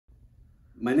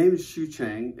My name is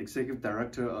Cheng, Executive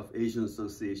Director of Asian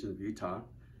Association of Utah.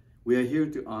 We are here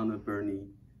to honor Bernie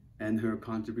and her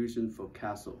contribution for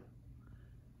CASL.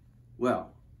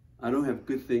 Well, I don't have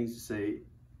good things to say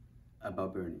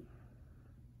about Bernie,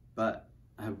 but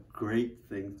I have great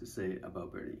things to say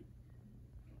about Bernie.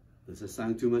 Does it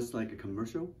sound too much like a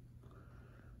commercial?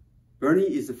 Bernie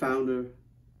is the founder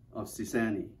of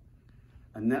CASL,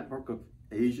 a network of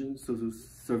Asian social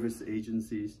service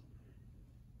agencies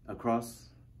across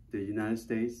the United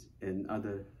States and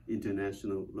other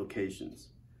international locations.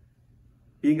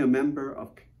 Being a member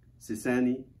of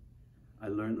CASL, I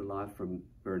learned a lot from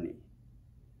Bernie.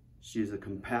 She is a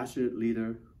compassionate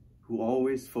leader who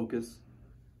always focuses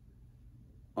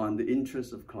on the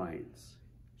interests of clients.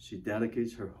 She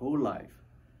dedicates her whole life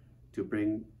to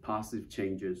bring positive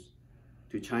changes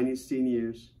to Chinese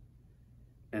seniors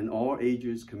and all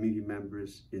ages community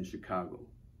members in Chicago.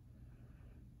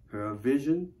 Her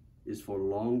vision is for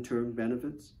long-term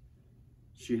benefits.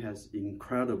 She has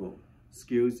incredible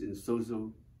skills in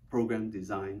social program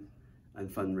design and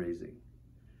fundraising.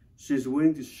 She is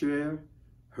willing to share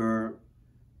her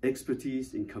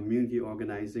expertise in community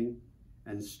organizing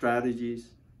and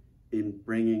strategies in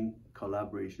bringing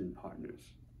collaboration partners.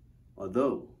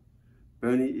 Although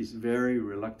Bernie is very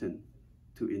reluctant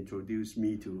to introduce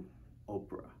me to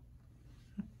Oprah.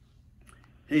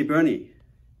 Hey Bernie,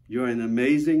 you're an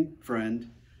amazing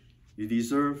friend. You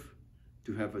deserve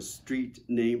to have a street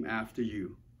named after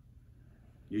you.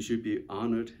 You should be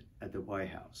honored at the White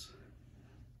House.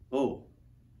 Oh,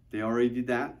 they already did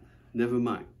that? Never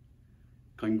mind.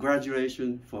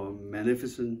 Congratulations for a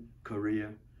magnificent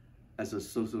career as a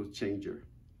social changer,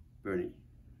 Bernie.